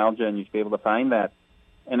Fibromyalgia, and you should be able to find that.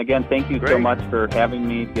 And again, thank you so much for having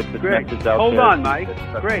me get this message out Hold there. on, Mike.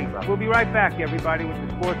 Great. We'll be right back, everybody, with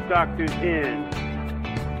the Sports Doctors in.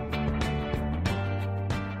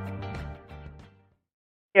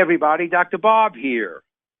 Hey, everybody. Dr. Bob here.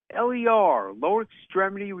 LER, Lower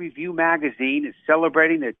Extremity Review Magazine, is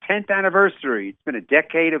celebrating their 10th anniversary. It's been a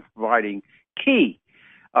decade of providing key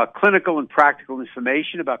clinical and practical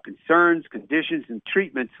information about concerns, conditions, and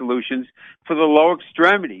treatment solutions for the lower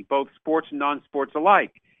extremity, both sports and non-sports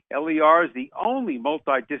alike. LER is the only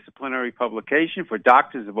multidisciplinary publication for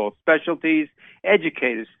doctors of all specialties,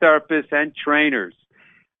 educators, therapists, and trainers.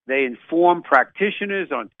 They inform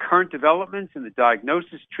practitioners on current developments in the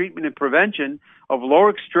diagnosis, treatment, and prevention of lower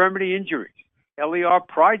extremity injuries. LER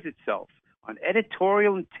prides itself on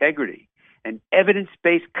editorial integrity and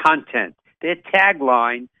evidence-based content. Their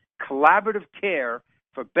tagline, collaborative care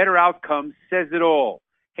for better outcomes, says it all.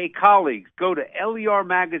 Hey, colleagues, go to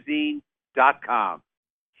lermagazine.com.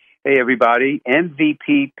 Hey, everybody.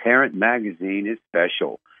 MVP Parent Magazine is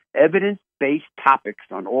special. Evidence-based topics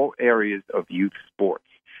on all areas of youth sports.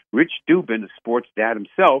 Rich Dubin, a sports dad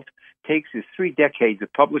himself, takes his 3 decades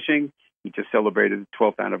of publishing. He just celebrated the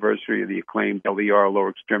 12th anniversary of the acclaimed LER Lower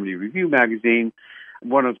Extremity Review Magazine,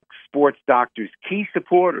 one of Sports Doctor's key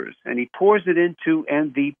supporters, and he pours it into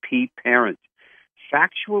MVP Parent.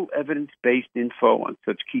 Factual, evidence-based info on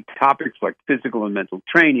such key topics like physical and mental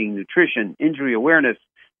training, nutrition, injury awareness,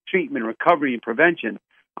 treatment, recovery, and prevention.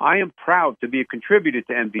 I am proud to be a contributor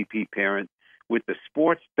to MVP Parent with the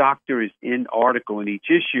Sports Doctor is in article in each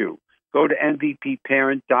issue. Go to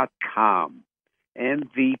mvpparent.com.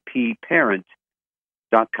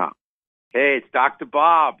 mvpparent.com. Hey, it's Dr.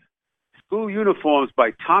 Bob. School Uniforms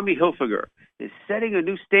by Tommy Hilfiger is setting a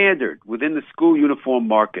new standard within the school uniform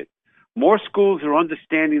market. More schools are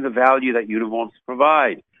understanding the value that uniforms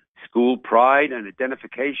provide, school pride and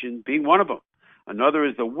identification being one of them. Another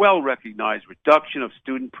is the well-recognized reduction of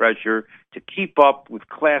student pressure to keep up with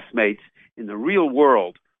classmates in the real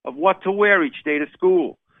world of what to wear each day to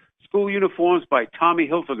school. School Uniforms by Tommy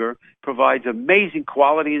Hilfiger provides amazing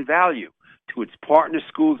quality and value to its partner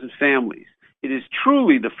schools and families. It is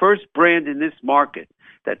truly the first brand in this market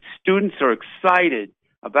that students are excited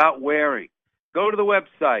about wearing. Go to the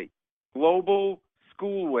website,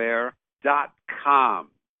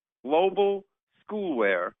 globalschoolwear.com.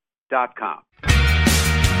 globalschoolwear.com.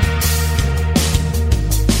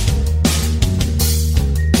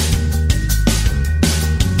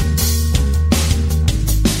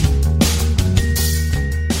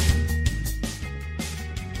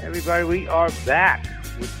 Everybody, we are back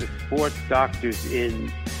with the Sports Doctors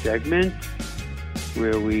In segment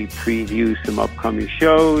where we preview some upcoming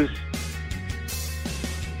shows,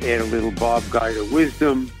 add a little Bob Guide of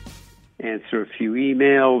wisdom, answer a few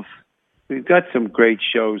emails. We've got some great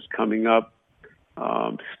shows coming up.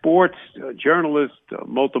 Sports journalist,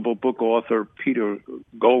 multiple book author Peter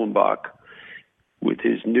Golenbach with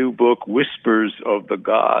his new book, Whispers of the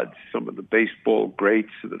Gods, some of the baseball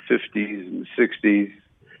greats of the 50s and 60s.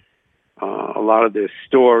 A lot of their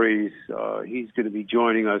stories. He's going to be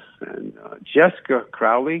joining us. And Jessica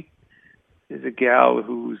Crowley is a gal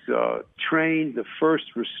who's trained the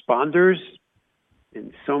first responders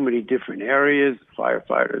in so many different areas,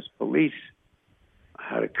 firefighters, police,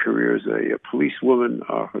 had a career as a policewoman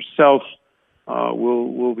herself.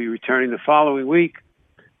 Will be returning the following week.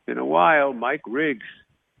 In a while, Mike Riggs,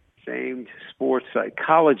 famed sports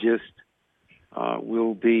psychologist,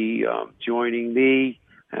 will be joining me.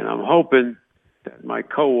 And I'm hoping that my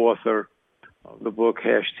co-author of the book,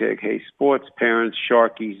 hashtag Hey Sports Parents,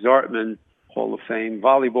 Sharky Zartman, Hall of Fame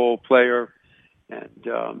volleyball player and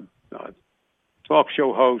talk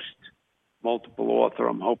show host, multiple author,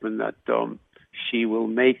 I'm hoping that she will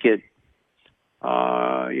make it.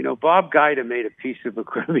 Bob Guida made a piece of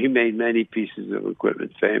equipment. He made many pieces of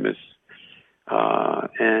equipment famous.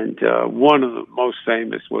 And one of the most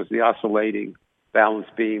famous was the oscillating balance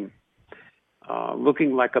beam.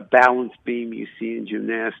 Looking like a balance beam you see in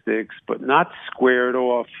gymnastics, but not squared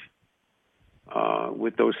off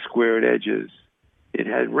with those squared edges. It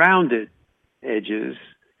had rounded edges,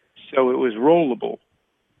 so it was rollable.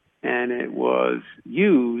 And it was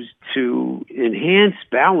used to enhance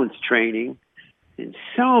balance training in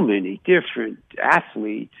so many different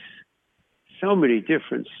athletes, so many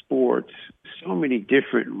different sports, so many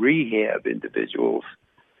different rehab individuals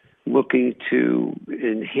looking to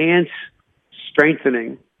enhance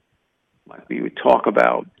strengthening, like we would talk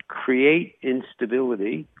about, create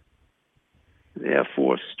instability,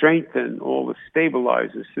 therefore strengthen all the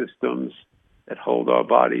stabilizer systems that hold our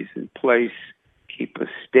bodies in place, keep us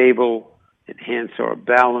stable, enhance our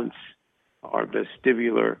balance, our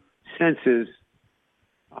vestibular senses,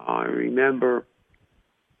 I remember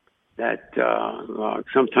that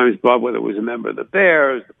sometimes Bob, whether it was a member of the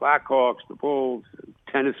Bears, the Blackhawks, the Bulls,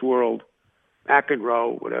 Tennis World,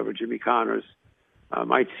 McEnroe, whatever, Jimmy Connors,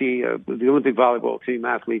 might see the Olympic volleyball team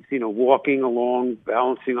athletes, walking along,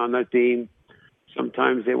 balancing on that beam.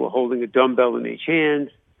 Sometimes they were holding a dumbbell in each hand.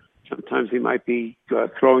 Sometimes they might be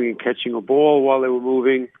throwing and catching a ball while they were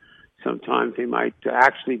moving. Sometimes they might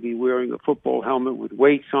actually be wearing a football helmet with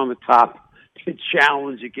weights on the top to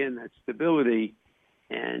challenge, again, that stability.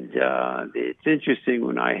 And it's interesting,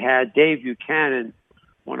 when I had Dave Buchanan,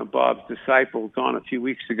 one of Bob's disciples, on a few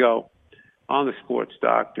weeks ago on the Sports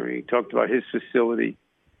Doctor, he talked about his facility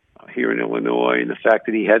here in Illinois and the fact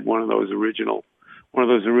that he had one of those original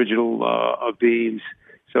beams.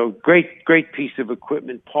 So great piece of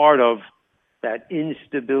equipment, part of that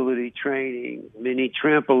instability training, mini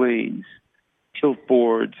trampolines, tilt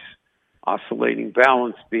boards, oscillating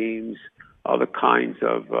balance beams, other kinds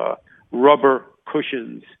of rubber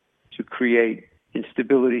cushions to create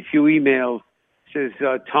instability. A few emails says,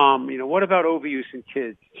 Tom, what about overuse in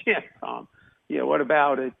kids? Yeah, Tom. Yeah, what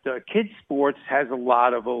about it? Kids sports has a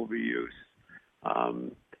lot of overuse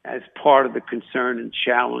as part of the concern and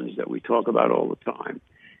challenge that we talk about all the time,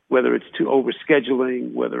 whether it's to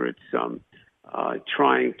overscheduling, whether it's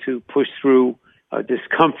trying to push through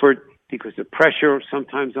discomfort because of pressure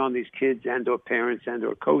sometimes on these kids and or parents and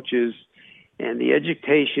or coaches. And the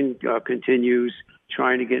education continues,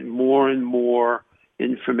 trying to get more and more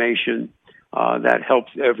information that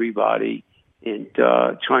helps everybody in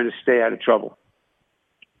trying to stay out of trouble.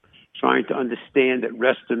 Trying to understand that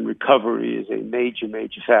rest and recovery is a major,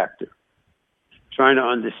 major factor. Trying to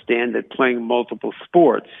understand that playing multiple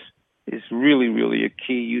sports is really, really a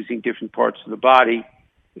key, using different parts of the body.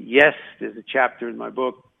 Yes, there's a chapter in my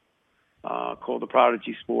book called The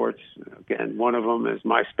Prodigy Sports. Again, one of them is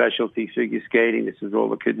my specialty, figure skating. This is all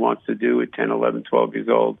the kid wants to do at 10, 11, 12 years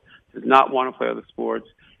old. Does not want to play other sports.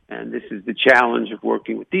 And this is the challenge of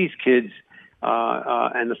working with these kids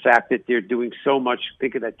and the fact that they're doing so much.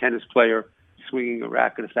 Think of that tennis player swinging a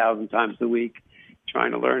racket 1,000 times a week,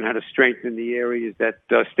 trying to learn how to strengthen the areas that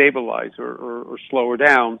stabilize or slow her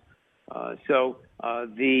down. So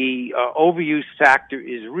the overuse factor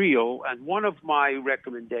is real, and one of my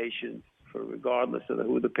recommendations, for regardless of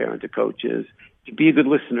who the parent or coach is, to be a good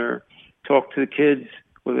listener, talk to the kids,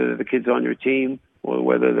 whether they're the kids on your team or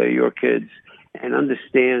whether they're your kids, and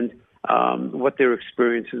understand what their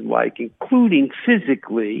experience is like, including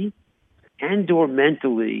physically and or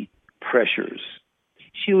mentally pressures.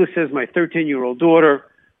 Sheila says, my 13-year-old daughter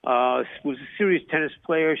was a serious tennis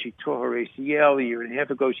player. She tore her ACL a year and a half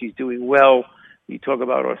ago. She's doing well. You talk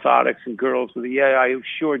about orthotics and girls with yeah, I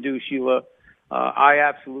sure do, Sheila. I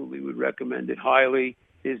absolutely would recommend it highly.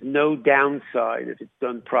 There's no downside if it's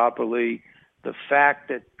done properly. The fact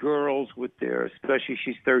that girls with their, especially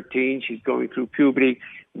she's 13, she's going through puberty,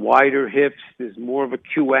 wider hips, there's more of a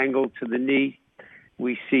Q angle to the knee.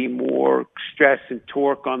 We see more stress and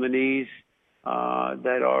torque on the knees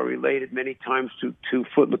that are related many times to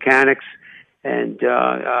foot mechanics. And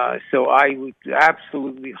so I would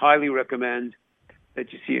absolutely highly recommend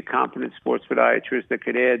that you see a competent sports podiatrist that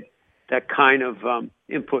could add that kind of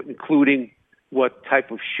input, including what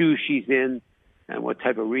type of shoe she's in and what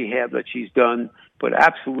type of rehab that she's done, but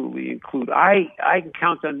absolutely include. I can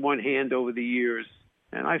count on one hand over the years,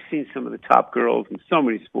 and I've seen some of the top girls in so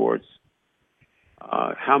many sports,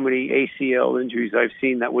 how many ACL injuries I've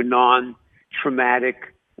seen that were non-traumatic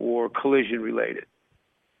or collision-related.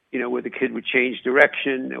 Where the kid would change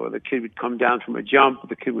direction, or the kid would come down from a jump, or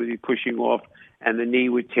the kid would be pushing off, and the knee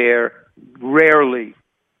would tear, rarely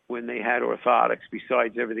when they had orthotics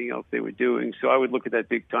besides everything else they were doing. So I would look at that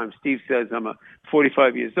big time. Steve says, I'm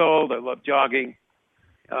 45 years old, I love jogging.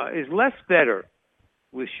 Is less better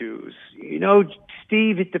with shoes?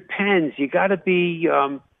 Steve, it depends. You got to be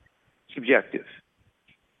subjective.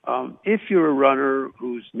 If you're a runner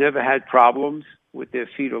who's never had problems with their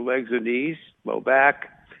feet or legs or knees, low back,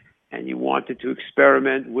 and you wanted to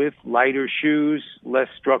experiment with lighter shoes, less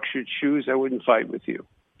structured shoes, I wouldn't fight with you.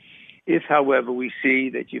 If, however, we see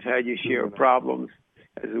that you've had your share of problems,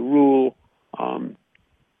 as a rule,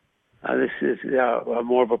 this is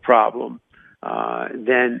more of a problem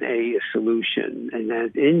than a solution. And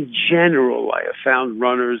that in general, I have found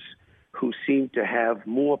runners who seem to have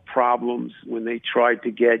more problems when they try to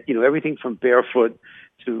get, everything from barefoot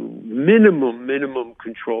to minimum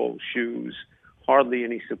control shoes, hardly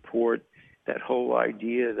any support. That whole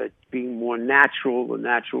idea that being more natural, the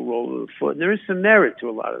natural roll of the foot. And there is some merit to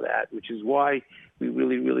a lot of that, which is why we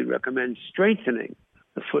really, really recommend strengthening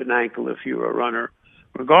the foot and ankle if you're a runner,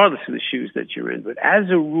 regardless of the shoes that you're in. But as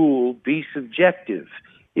a rule, be subjective.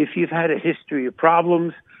 If you've had a history of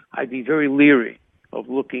problems, I'd be very leery of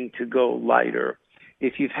looking to go lighter.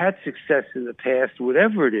 If you've had success in the past,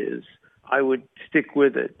 whatever it is, I would stick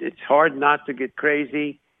with it. It's hard not to get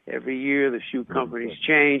crazy. Every year the shoe companies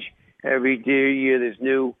change. Every year there's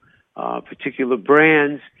new particular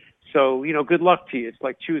brands. So, good luck to you. It's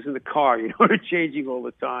like choosing the car. They're changing all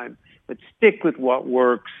the time. But stick with what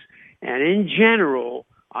works. And in general,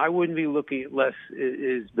 I wouldn't be looking at less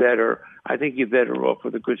is better. I think you're better off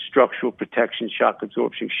with a good structural protection, shock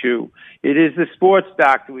absorption shoe. It is the Sports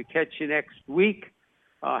Doctor. We catch you next week.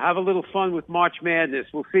 Have a little fun with March Madness.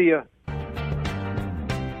 We'll see you.